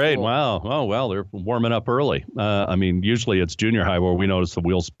 elementary 5th grade, school. Wow. Oh, well, they're warming up early. Usually it's junior high where we notice the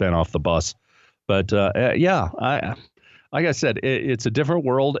wheels spin off the bus. But, like I said, it's a different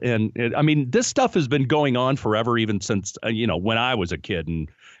world. And, this stuff has been going on forever, even since, when I was a kid.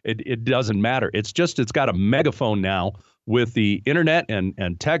 And it doesn't matter. It's got a megaphone now with the internet and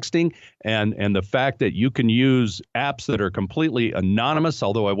texting and the fact that you can use apps that are completely anonymous,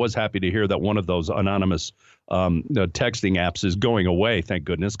 although I was happy to hear that one of those anonymous texting apps is going away, thank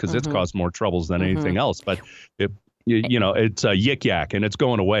goodness, because it's caused more troubles than anything else. But it's a yik yak, and it's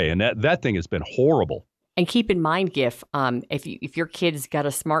going away. And that thing has been horrible. And keep in mind, Gif, if your kid's got a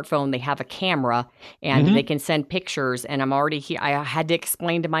smartphone, they have a camera and they can send pictures. And I'm already here. I had to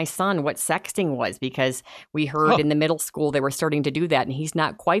explain to my son what sexting was because we heard in the middle school they were starting to do that, and he's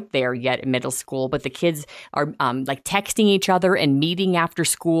not quite there yet in middle school. But the kids are like texting each other and meeting after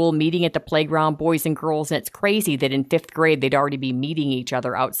school, meeting at the playground, boys and girls. And it's crazy that in 5th grade they'd already be meeting each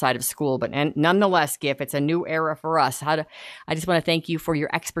other outside of school. But nonetheless, Gif, it's a new era for us. I just want to thank you for your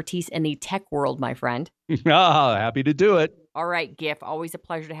expertise in the tech world, my friend. Happy to do it. All right, Gif. Always a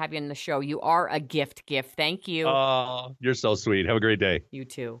pleasure to have you on the show. You are a gift, Gif. Thank you. Oh, you're so sweet. Have a great day. You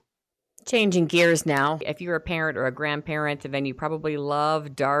too. Changing gears now. If you're a parent or a grandparent, then you probably love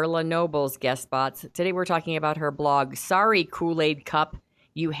Darla Noble's guest spots. Today we're talking about her blog, Sorry Kool-Aid Cup.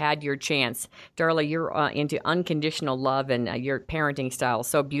 You had your chance. Darla, you're into unconditional love and your parenting style.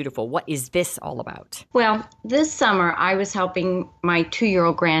 So beautiful. What is this all about? Well, this summer I was helping my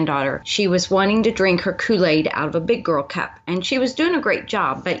 2-year-old granddaughter. She was wanting to drink her Kool-Aid out of a big girl cup, and she was doing a great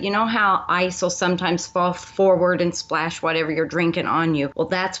job. But you know how ice will sometimes fall forward and splash whatever you're drinking on you? Well,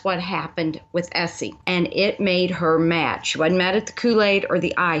 that's what happened with Essie, and it made her mad. She wasn't mad at the Kool-Aid or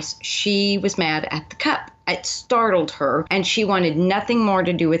the ice. She was mad at the cup. It startled her, and she wanted nothing more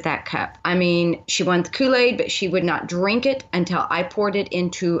to do with that cup. I mean, she wanted the Kool-Aid, but she would not drink it until I poured it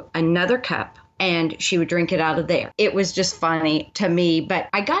into another cup, and she would drink it out of there. It was just funny to me, but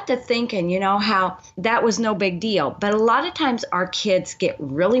I got to thinking, you know, how that was no big deal. But a lot of times our kids get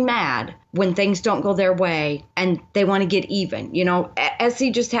really mad when things don't go their way and they want to get even. You know,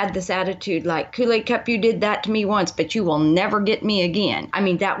 Essie just had this attitude like, Kool-Aid Cup, you did that to me once, but you will never get me again. I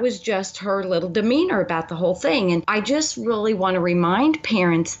mean, that was just her little demeanor about the whole thing. And I just really want to remind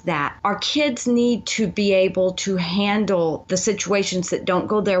parents that our kids need to be able to handle the situations that don't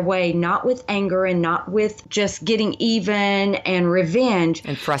go their way, not with anger and not with just getting even and revenge.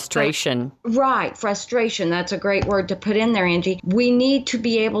 And frustration. Right, frustration. That's a great word to put in there, Angie. We need to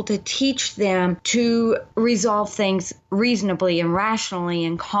be able to teach them to resolve things reasonably and rationally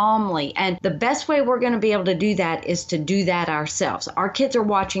and calmly. And the best way we're going to be able to do that is to do that ourselves. Our kids are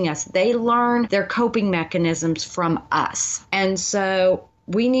watching us. They learn their coping mechanisms from us. And so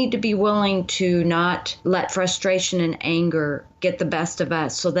we need to be willing to not let frustration and anger get the best of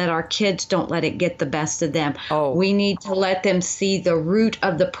us so that our kids don't let it get the best of them. We need to let them see the root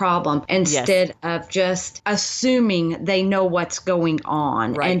of the problem instead of just assuming they know what's going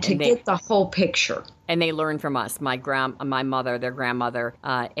on, and to get the whole picture. And they learn from us. My mother, their grandmother,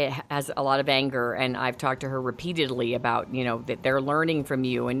 it has a lot of anger, and I've talked to her repeatedly about, you know, that they're learning from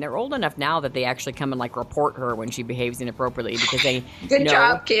you, and they're old enough now that they actually come and like report her when she behaves inappropriately because they Good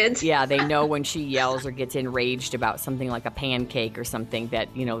job, kids. Yeah, they know when she yells or gets enraged about something like a pancake or something that,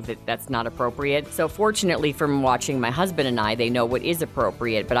 you know, that's not appropriate. So fortunately, from watching my husband and I, they know what is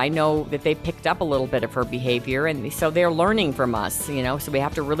appropriate, but I know that they picked up a little bit of her behavior, and so they're learning from us, you know, so we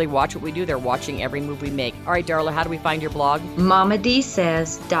have to really watch what we do. They're watching every move we make. All right, Darla, how do we find your blog?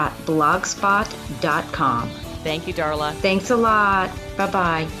 MamaDsays.blogspot.com. Thank you, Darla. Thanks a lot.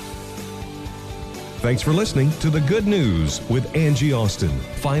 Bye-bye. Thanks for listening to The Good News with Angie Austin.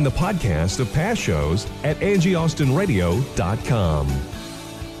 Find the podcast of past shows at angieaustinradio.com.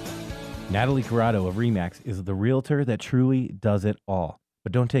 Natalie Corrado of RE/MAX is the realtor that truly does it all.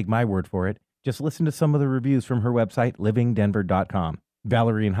 But don't take my word for it. Just listen to some of the reviews from her website, livingdenver.com.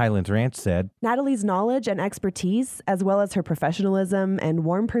 Valerie in Highlands Ranch said, Natalie's knowledge and expertise, as well as her professionalism and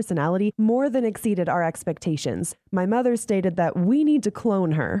warm personality, more than exceeded our expectations. My mother stated that we need to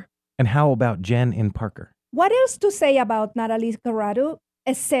clone her. And how about Jen in Parker? What else to say about Natalie Corrado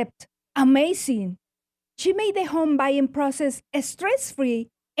except amazing? She made the home buying process stress-free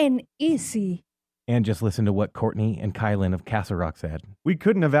and easy. And just listen to what Courtney and Kylan of Castle Rock said. We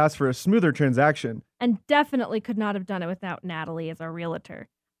couldn't have asked for a smoother transaction. And definitely could not have done it without Natalie as our realtor.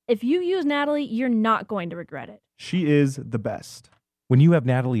 If you use Natalie, you're not going to regret it. She is the best. When you have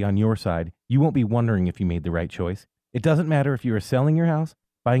Natalie on your side, you won't be wondering if you made the right choice. It doesn't matter if you are selling your house,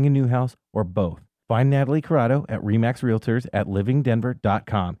 buying a new house, or both. Find Natalie Corrado at RE/MAX Realtors at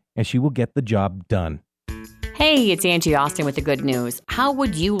livingdenver.com, and she will get the job done. Hey, it's Angie Austin with the good news. How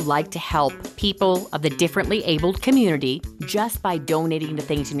would you like to help people of the differently abled community just by donating to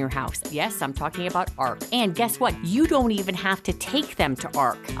things in your house? Yes, I'm talking about ARC. And guess what? You don't even have to take them to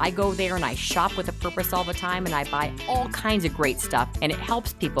ARC. I go there and I shop with a purpose all the time, and I buy all kinds of great stuff, and it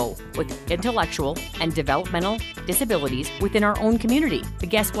helps people with intellectual and developmental disabilities within our own community. But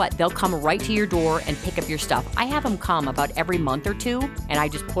guess what? They'll come right to your door and pick up your stuff. I have them come about every month or two, and I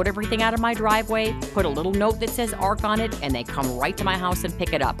just put everything out of my driveway, put a little note that that says ARC on it, and they come right to my house and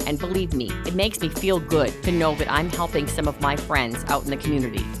pick it up. And believe me, it makes me feel good to know that I'm helping some of my friends out in the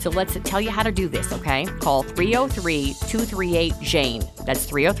community. So let's tell you how to do this, okay? Call 303-238-JANE. That's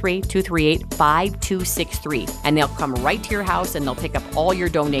 303-238-5263. And they'll come right to your house and they'll pick up all your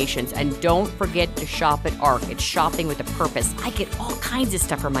donations. And don't forget to shop at ARC. It's shopping with a purpose. I get all kinds of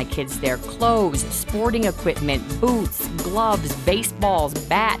stuff for my kids there. Clothes, sporting equipment, boots, gloves, baseballs,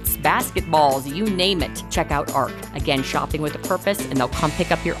 bats, basketballs, you name it. Check out ARC. Again, shopping with a purpose, and they'll come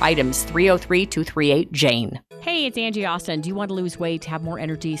pick up your items. 303-238-JANE. Hey, it's Angie Austin. Do you want to lose weight, have more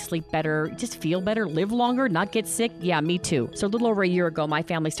energy, sleep better, just feel better, live longer, not get sick? Yeah, me too. So a little over a year ago, my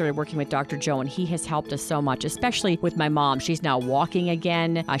family started working with Dr. Joe, and he has helped us so much, especially with my mom. She's now walking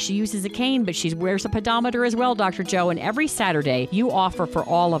again. She uses a cane, but she wears a pedometer as well, Dr. Joe. And every Saturday, you offer for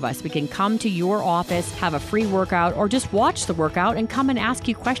all of us. We can come to your office, have a free workout, or just watch the workout and come and ask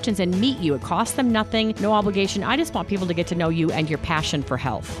you questions and meet you. It costs them nothing, no obligation. I just want people to get to know you and your passion for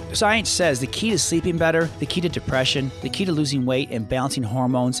health. Science says the key to sleeping better, the key to depression, the key to losing weight and balancing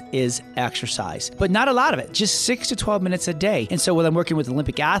hormones is exercise. But not a lot of it, just 6 to 12 minutes a day. And so whether I'm working with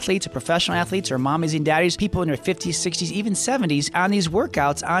Olympic athletes or professional athletes or mommies and daddies, people in their 50s, 60s, even 70s on these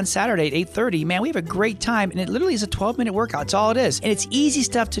workouts on Saturday at 8:30, man, we have a great time. And it literally is a 12-minute workout. It's all it is. And it's easy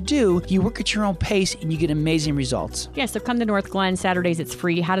stuff to do. You work at your own pace and you get amazing results. Yeah, so come to North Glen. Saturdays, it's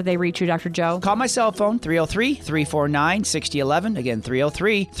free. How do they reach you, Dr. Joe? Call my cell phone, 303-349-6011. Again,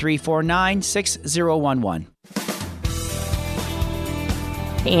 303-349-6011.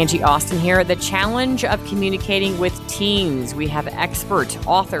 Angie Austin here. The challenge of communicating with teens. We have expert,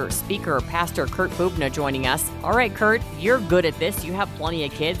 author, speaker, pastor Kurt Bubna joining us. All right, Kurt, you're good at this. You have plenty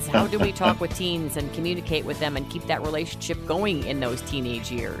of kids. How do we talk with teens and communicate with them and keep that relationship going in those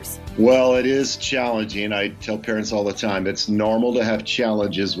teenage years? Well, it is challenging. I tell parents all the time, it's normal to have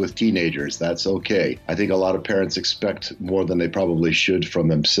challenges with teenagers. That's okay. I think a lot of parents expect more than they probably should from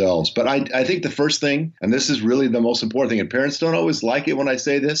themselves. But I think the first thing, and this is really the most important thing, and parents don't always like it when I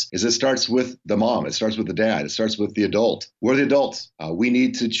say this, is it starts with the mom. It starts with the dad. It starts with the adult. We're the adults. We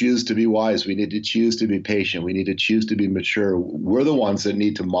need to choose to be wise. We need to choose to be patient. We need to choose to be mature. We're the ones that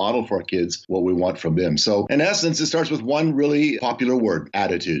need to model for our kids what we want from them. So in essence, it starts with one really popular word,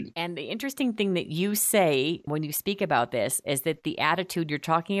 attitude. And the interesting thing that you say when you speak about this is that the attitude you're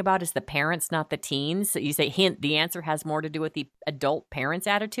talking about is the parents, not the teens. So you say, hint, the answer has more to do with the adult parent's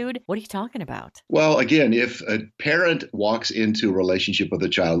attitude. What are you talking about? Well, again, if a parent walks into a relationship with a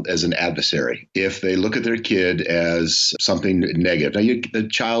child as an adversary, if they look at their kid as something negative. Now,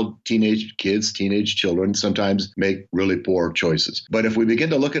 teenage children sometimes make really poor choices. But if we begin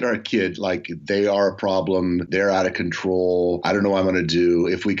to look at our kid like they are a problem, they're out of control, I don't know what I'm going to do,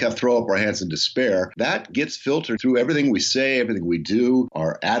 if we throw up our hands in despair, that gets filtered through everything we say, everything we do.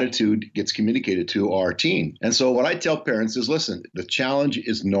 Our attitude gets communicated to our teen. And so what I tell parents is, listen, the challenge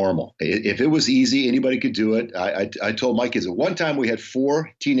is normal. If it was easy, anybody could do it. I told my kids at one time we had 4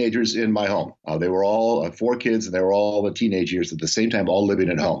 teenagers in my home. They were all 4 kids, and they were all the teenage years at the same time, all living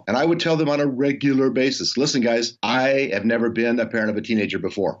at home. And I would tell them on a regular basis, listen, guys, I have never been a parent of a teenager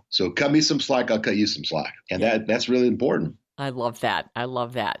before. So cut me some slack, I'll cut you some slack. And that's really important. I love that. I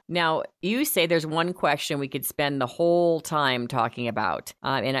love that. Now, you say there's one question we could spend the whole time talking about.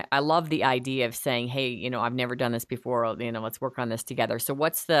 And I love the idea of saying, hey, I've never done this before. Let's work on this together. So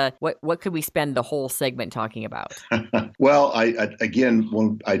what could we spend the whole segment talking about? Well, again,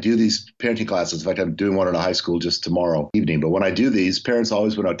 when I do these parenting classes, in fact, I'm doing one at a high school just tomorrow evening. But when I do these, parents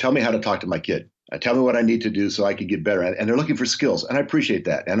always want to tell me how to talk to my kid. Tell me what I need to do so I can get better. And they're looking for skills. And I appreciate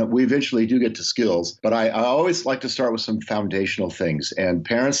that. And we eventually do get to skills. But I always like to start with some foundational things. And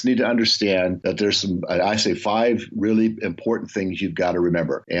parents need to understand that there's some, I say 5 really important things you've got to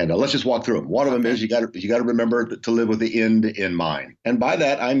remember. And let's just walk through them. One of them is you got to remember to live with the end in mind. And by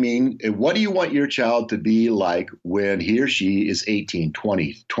that, I mean, what do you want your child to be like when he or she is 18,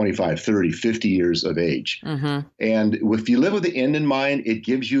 20, 25, 30, 50 years of age? Mm-hmm. And if you live with the end in mind, it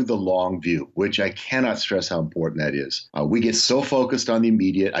gives you the long view, which I cannot stress how important that is. We get so focused on the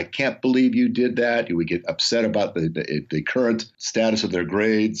immediate. I can't believe you did that. We get upset about the current status of their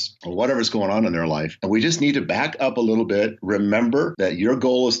grades or whatever's going on in their life. And we just need to back up a little bit. Remember that your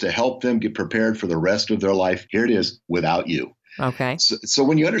goal is to help them get prepared for the rest of their life. Here it is, without you. Okay. So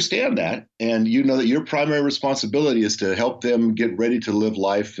when you understand that, and you know that your primary responsibility is to help them get ready to live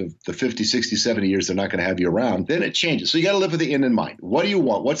life of the 50, 60, 70 years they're not going to have you around, then it changes. So you got to live with the end in mind. What do you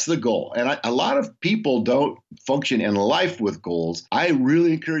want? What's the goal? And a lot of people don't function in life with goals. I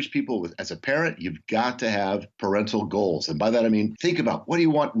really encourage people as a parent, you've got to have parental goals. And by that, I mean, think about what do you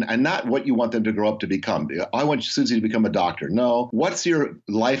want and not what you want them to grow up to become. I want Susie to become a doctor. No. What's your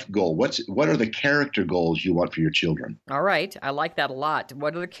life goal? What are the character goals you want for your children? All right. I like that a lot.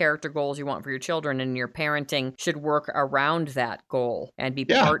 What are the character goals you want for your children? And your parenting should work around that goal and be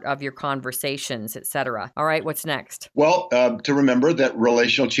part of your conversations, etc. All right. What's next? Well, to remember that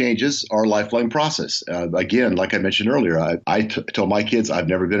relational changes are a lifelong process. Again, like I mentioned earlier, I told my kids I've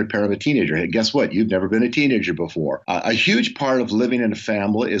never been a parent of a teenager. Hey, guess what? You've never been a teenager before. A huge part of living in a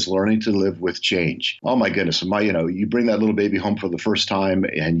family is learning to live with change. Oh my goodness. You bring that little baby home for the first time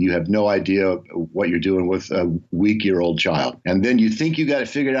and you have no idea what you're doing with a week-year-old child. And then you think you got it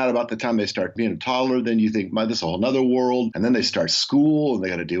figured out about the time they start being a toddler. Then you think, this is a whole nother world. And then they start school and they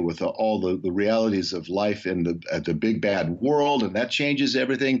got to deal with all the realities of life in the big bad world. And that changes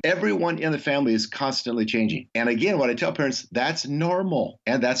everything. Everyone in the family is constantly changing. And again, what I tell parents, that's normal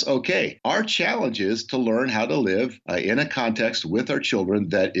and that's okay. Our challenge is to learn how to live in a context with our children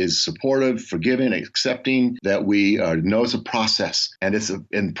that is supportive, forgiving, accepting, that we know it's a process.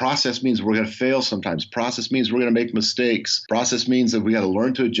 And process means we're going to fail sometimes. Process means we're going to make mistakes. Process means that we got to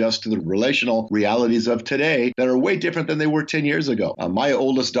learn to adjust to the relational realities of today that are way different than they were 10 years ago. My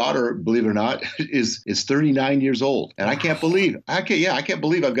oldest daughter, believe it or not, is 39 years old. And I can't believe I've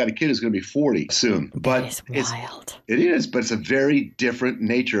got a kid who's going to be 40 soon. But it's wild. It is, but it's a very different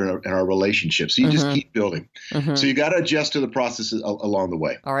nature in our relationship. So you just keep building. So you got to adjust to the processes along the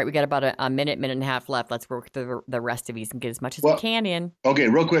way. All right. We got about a minute and a half left. Let's work through the rest of these and get as much as we can in. Okay,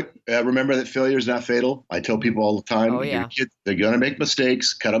 real quick. Remember that failure is not fatal. I tell people all the time, your kids, they're going to make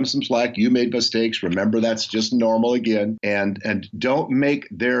mistakes. Cut them some slack. You made mistakes. Remember, that's just normal again. And don't make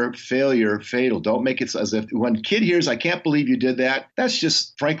their failure fatal. Don't make it as if when a kid hears, I can't believe you did that, that's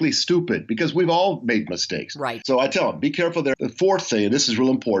just frankly stupid because we've all made mistakes. Right. So I tell them, be careful there. The fourth thing, and this is real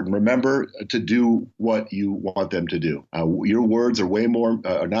important, remember to do what you want them to do. Your words are way more,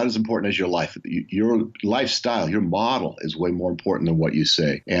 are not as important as your life. Your lifestyle, your model is way more important than what you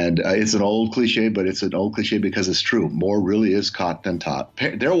say. And it's an old cliche, but it's an old cliche because it's true. More really is caught than taught.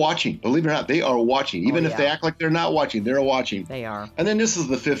 They're watching. Believe it or not, they are watching. Even if they act like they're not watching, they're watching. They are. And then this is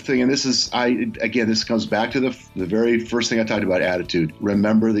the fifth thing, and this comes back to the very first thing I talked about, attitude.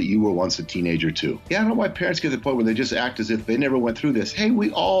 Remember that you were once a teenager too. Yeah, I don't know why parents get to the point where they just act as if they never went through this. Hey,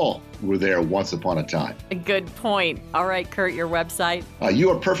 we all were there once upon a time. A good point. All right, Kurt, your website?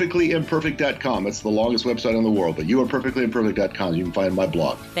 YouArePerfectlyImperfect.com. It's the longest website in the world, but YouArePerfectlyImperfect.com. You can find my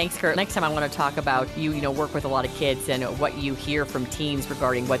blog. Thanks, Kurt. Next time I want to talk about you work with a lot of kids and what you hear from teens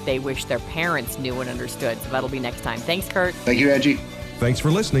regarding what they wish their parents knew and understood. So that'll be next time. Thanks, Kurt. Thank you, Angie. Thanks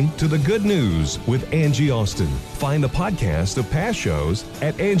for listening to The Good News with Angie Austin. Find the podcast of past shows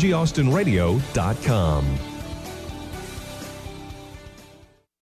at angieaustinradio.com.